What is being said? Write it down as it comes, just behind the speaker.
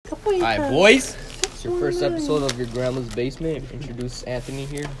Alright, boys. It's your first episode of Your Grandma's Basement. Introduce Anthony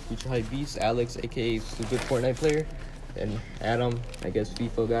here, future hype beast, Alex, aka the good Fortnite player, and Adam, I guess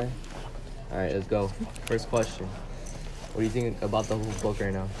FIFA guy. Alright, let's go. First question. What do you think about the whole book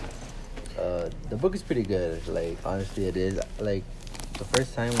right now? The book is pretty good. Like, honestly, it is. Like, the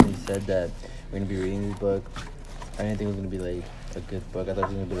first time when he said that we're gonna be reading this book, I didn't think it was gonna be like a good book. I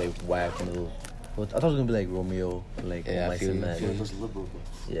thought it was gonna be like whack and little. I thought it was gonna be like Romeo, like Mice and Men.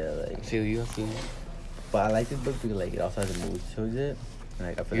 Yeah, like. I feel you. But I like this book because like it also has a movie shows it. And,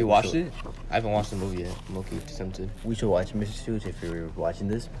 like, I feel You like watched it? I haven't watched the movie yet. I'm okay tempted. We should watch Mr. Stooge if you're watching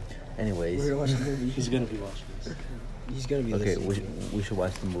this. Anyways. We're gonna watch the movie. He's gonna be watching this. He's gonna be Okay, listening. we should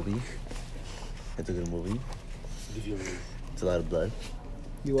watch the movie. It's a good movie. Give you a release. It's a lot of blood.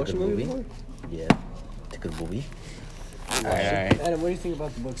 You watched the movie before? Yeah. It's a good movie. Alright. Adam, what do you think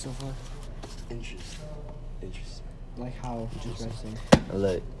about the book so far? Interesting. Like how interesting?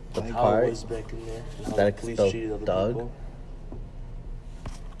 Look, the Like how part it was back in there. And how that the police spelled treated other dog. people.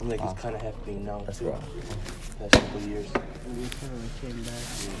 I'm like, it's kind of happening now, That's too. wrong. Past couple of years. We kind of came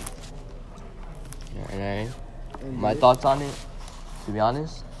back. Alright. And My thoughts on it, to be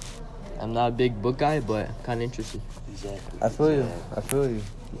honest, I'm not a big book guy, but kind of interested. Exactly. I feel you.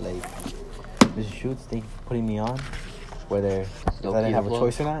 Like, Mr. Shoots, thank you for putting me on. Whether I didn't have a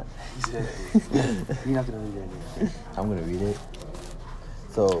choice or not, Exactly. You're not gonna read that anymore. I'm gonna read it.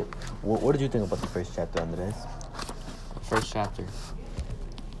 So, what did you think about the first chapter, Andres? First chapter.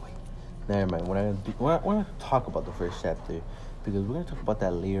 Never mind. We're gonna talk about the first chapter because we're gonna talk about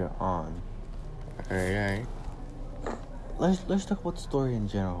that later on. Alright. Let's talk about the story in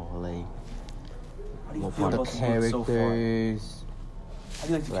general, like How do you feel the about the book so far? characters. How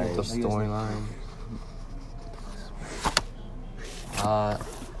do you like the Like, characters? The storyline.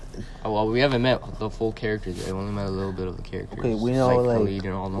 Well, we haven't met the full characters. We only met a little bit of the characters. Okay, we know like Khalid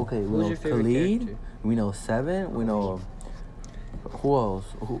and all them. okay, we Who's know your favorite Khalid. character? We know Seven. We know who else?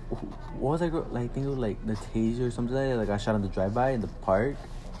 Who what was that girl? Like I think it was like Natasha or something like that. Like I shot on the drive-by in the park.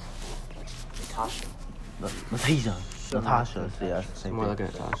 Natasha. Natasha. Natasha. Yeah, that's the It's same more thing.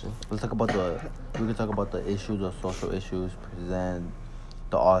 like a Natasha. Let's talk about we can talk about the issues, the social issues, present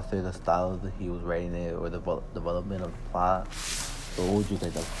the author, the style that he was writing it, or the development of the plot. So what would you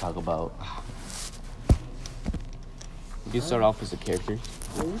guys like to talk about? You can start off as a character.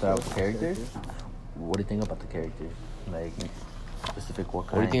 Start with characters. What do you think about the character? Like specific what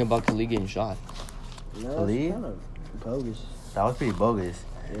kind? What do you think about Khalid getting shot? No, Khalid? it's kind of bogus. That was pretty bogus.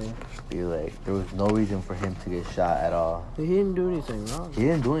 Yeah. Because, like, there was no reason for him to get shot at all. He didn't do anything wrong. He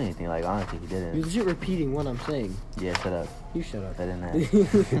didn't do anything. Like, honestly, he You're didn't. legit repeating what I'm saying. Yeah, shut up. You shut up. That didn't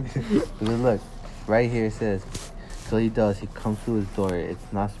happen. Because look, right here it says, Khalid does. He comes to his door. It's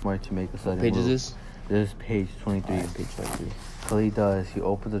not smart to make a sudden What page is move. this? This is page 23. Page 23. Khalid does. He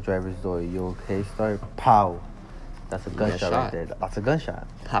opens the driver's door. You okay? Start. Pow. That's a got gunshot right shot. there. That's a gunshot.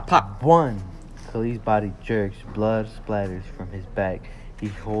 Pop, pop. One. Khalid's body jerks. Blood splatters from his back. He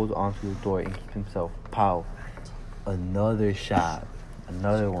holds onto the door and keeps himself. Pow. Another shot.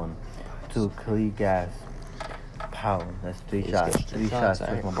 Another one. Two. Khalid gas. Pow. That's three He's shots. getting Three shots, shots.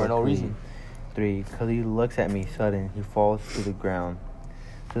 alright, Took my for boy no Khalid. reason. Three. Khalid looks at me sudden. He falls to the ground.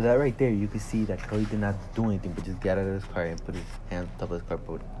 So that right there, you can see that Khalid did not do anything but just get out of his car and put his hands on top of his car.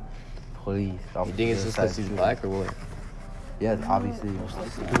 But police. You think it's just because he's black or what? Yes, obviously.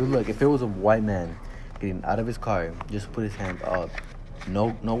 Because look, if it was a white man getting out of his car, just put his hands up,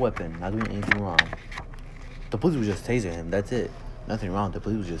 no weapon, not doing anything wrong, the police would just taser him. That's it. Nothing wrong. The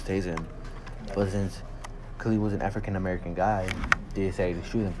police would just taser him. But since Khalid was an African American guy, they decided to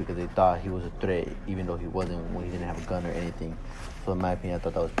shoot him because they thought he was a threat, even though he wasn't when he didn't have a gun or anything. So in my opinion, I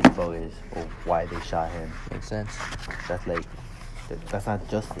thought that was pretty bogus of why they shot him. Makes sense. That's like, that's not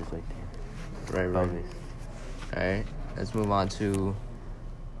justice right there. Right. Bogus. Alright. Let's move on to.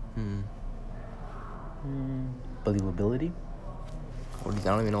 Believability? I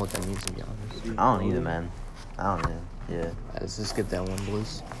don't even know what that means, to be honest. I don't either, man. I don't know. Yeah. Let's just skip that one,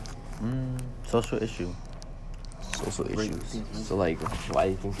 boys. Social issue. Social issues. So, like, why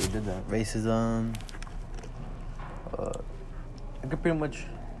do you think they did that? Racism. I could pretty much.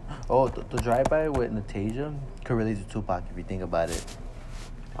 Oh, the drive-by with Natasha could relate to Tupac if you think about it.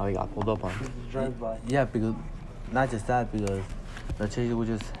 How he got pulled up on? Drive-by. Yeah, because not just that, because Natasha was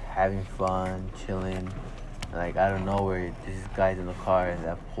just having fun, chilling. Like, out of nowhere, these guys in the car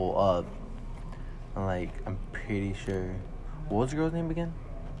that pull up. And, like, I'm pretty sure. What was the girl's name again?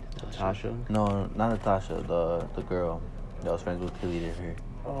 Natasha? No, not Natasha. The girl that was friends with Khalid and her.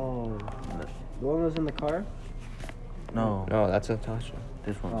 Oh. The one was in the car? No, No, that's Natasha.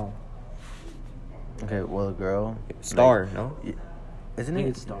 this one. Oh. Okay, well, the girl. Star, no? It's Isn't I think it?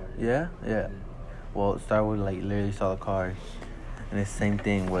 it's Star. Yeah, yeah. Well, Starwood like literally saw the car, and the same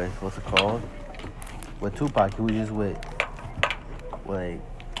thing with what's it called? With Tupac, he was just with like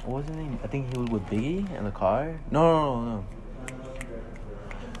what was his name? I think he was with Biggie in the car. No.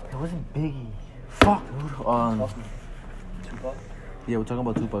 It wasn't Biggie. Fuck. Tupac? Yeah, we're talking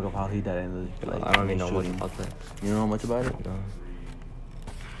about Tupac of how he died in the like. I don't even the know much shooting. about that. You don't know much about it? No.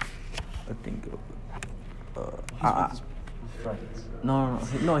 I think. He's with his friends.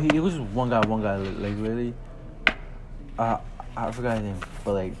 No. He was just one guy, like literally. I forgot his name,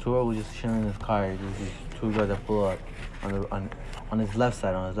 but like Tupac was just chilling in his car. There was these two guys that pull up on his left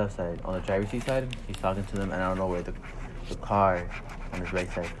side, on the driver's seat side. He's talking to them, and I don't know where the car on his right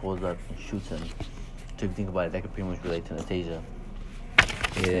side pulls up and shoots him. So if you think about it, that could pretty much relate to Nastasia.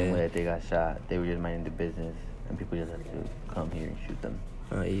 Same way Yeah. that they got shot, they were just minding the business, and people just had to come here and shoot them.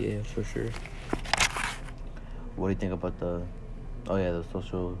 Yeah, for sure. What do you think about the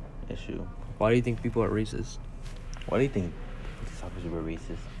social issue? Why do you think people are racist? Why do you think police officers were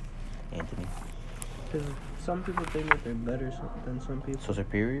racist, Anthony? Because some people think that they're better than some people. So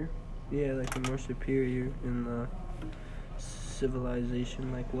superior? Yeah, like they're more superior in the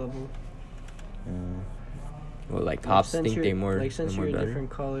civilization like level. Well, like cops Since think you're- they're more, like since they're you're more a better. different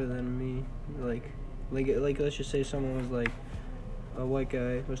color than me, like let's just say someone was like a white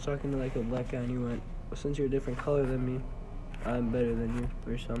guy was talking to like a black guy and you went, well, since you're a different color than me, I'm better than you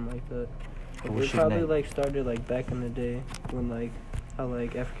or something like that. But Like, what it should probably they- like started like back in the day when like how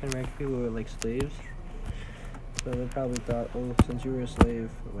like African American people were like slaves. So they probably thought, oh, since you were a slave,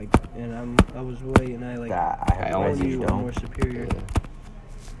 like, and I was white and I like That I have I always own you you, I'm don't. more superior.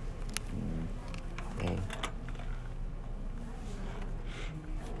 Dang.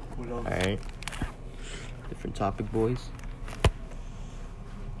 What else? Alright. Different topic, boys.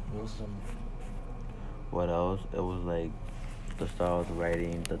 What else? What else? It was like the style of the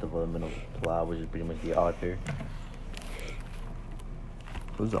writing, the development of the plot, which is pretty much the author.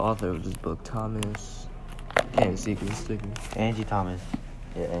 Who's the author of this book? Thomas. Can't see because it's sticky. Angie Thomas.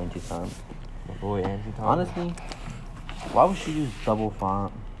 Yeah, Angie Thomas. My boy, Angie Thomas. Honestly, why would she use double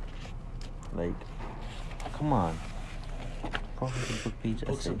font? Like, come on. 400 book page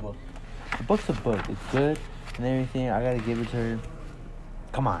Book's a essay. book. The book's a book. It's good and everything. I gotta give it to her.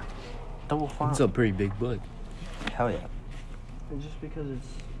 Come on. Double font. It's a pretty big book. Hell yeah. And just because it's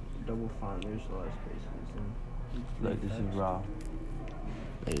double font, there's a lot of spaces. And Look, this is raw.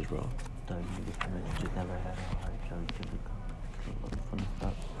 That is wrong. Doug, you just never had a hard job to become fun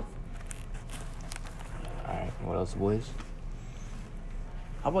stuff. Alright, what else, boys?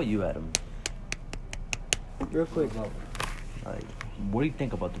 How about you, Adam? Real quick, Like, what do you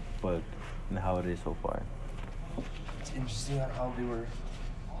think about the book and how it is so far? It's interesting how they were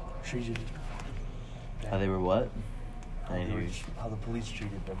treated. How they were what? How, I they didn't were, hear you. how the police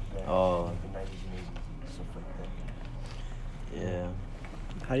treated them. Back Oh. in like, the 90s and 80s, stuff like that. Yeah.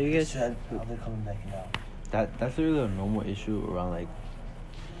 how do you It's guys? sad how they're coming back now. That's really a normal issue around like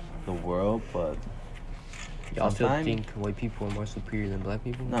the world, but Y'all still Sometime- think white people are more superior than black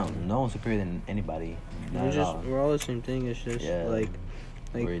people? no one's superior than anybody. Not We're at just all. we're all the same thing. It's just Yeah. like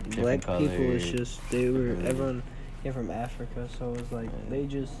We're black different people. It's colours, just they were different- everyone came from Africa, so it's like Yeah. they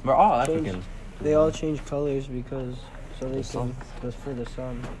just We're all changed- Africans. They all change colors because so they The sun. can just for the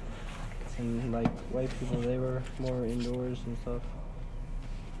sun. And like white people, they were more indoors and stuff.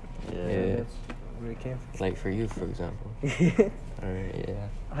 Yeah. That's where it came Like for you, for example. from. Alright, yeah.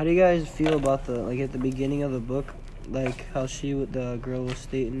 How do you guys feel about the like at the beginning of the book, like how the girl was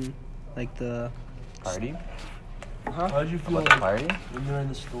stating, like the Party? huh? How did you feel About the like, party? when you were in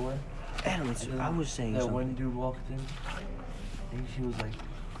the store? Adam, and then I was saying that something. one dude walked in. I think he was like,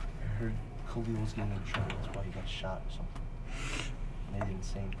 I heard Khalil was getting in trouble. That's why he got shot or something. And they didn't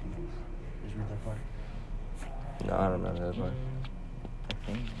say anything. Did you read that part? No, I don't know that part. I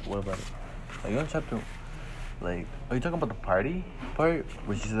think. What about it? Are you on chapter? Like, are you talking about the party part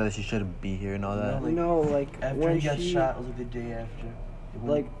where she said that she shouldn't be here and all that? No, like After when he got she shot, it was like the day after. They went-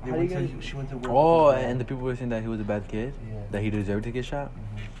 Like, they how do went you to, guys- she went to work. Oh, with his dad. and the people were saying that he was a bad kid, Yeah. that he deserved to get shot.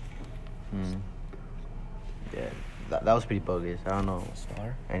 Mhm. Hmm. Yeah, that was pretty bogus. I don't know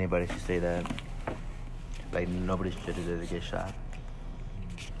Star? anybody should say that. Like nobody should deserve to get shot.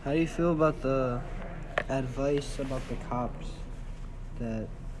 How do you feel about the advice about the cops that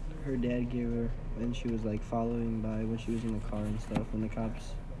her dad gave her when she was like following by when she was in the car and stuff when the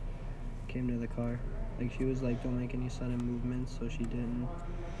cops came to the car? Like she was like, don't make any sudden movements, so she didn't.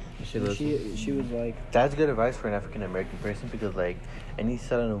 She And listened. she was like, That's good advice for an African American person because like any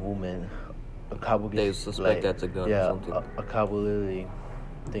sudden movement, a cop will get They suspect that's a gun or Yeah, something. a cop will literally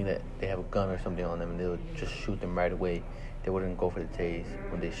think that they have a gun or something on them and they'll just shoot them right away they wouldn't go for the tase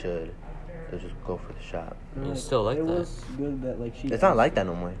when they should. They'll just go for the shot. You still like it that? was good that like she. It's not like that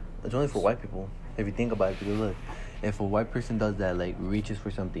no more. It's only for white people. If you think about it, because look, if a white person does that, like reaches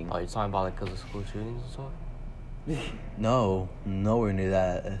for something, Oh, you're talking about like because of school shootings and stuff? no, nowhere near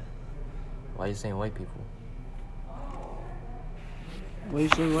that. Why are you saying white people? What are you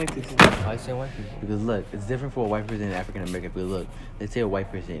saying like this? Why are you saying white people? Because look, it's different for a white person and African American. Because look, let's say a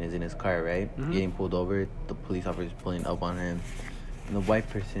white person is in his car, right, getting pulled over. The police officer is pulling up on him, and the white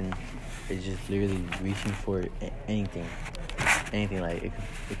person is just literally reaching for anything, like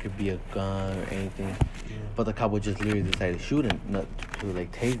it could be a gun or anything. But the cop would just literally decide to shoot him, not to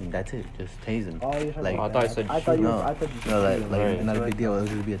like tase him. That's it, just tase him. Oh, you're talking Like, about I thought you that. said I thought you. No, I thought you. no, said like Right. not a big deal. It would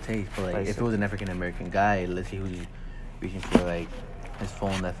just be a taste. But like, Right, if so- it was an African American guy, let's say who's reaching for like his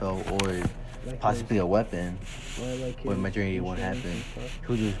phone that fell, or Like possibly a weapon, Or like what his majority won't insurance happen. and stuff.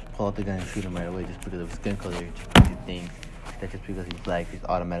 He'll just pull out the gun and shoot him right away, just because of his skin color. Just because he thinks that just because he's black, he's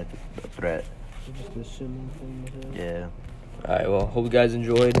automatically a threat. Just assuming things. Yeah. Alright, well, hope you guys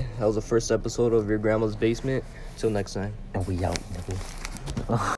enjoyed. That was the first episode of Your Grandma's Basement. Till next time. And we out, nigga.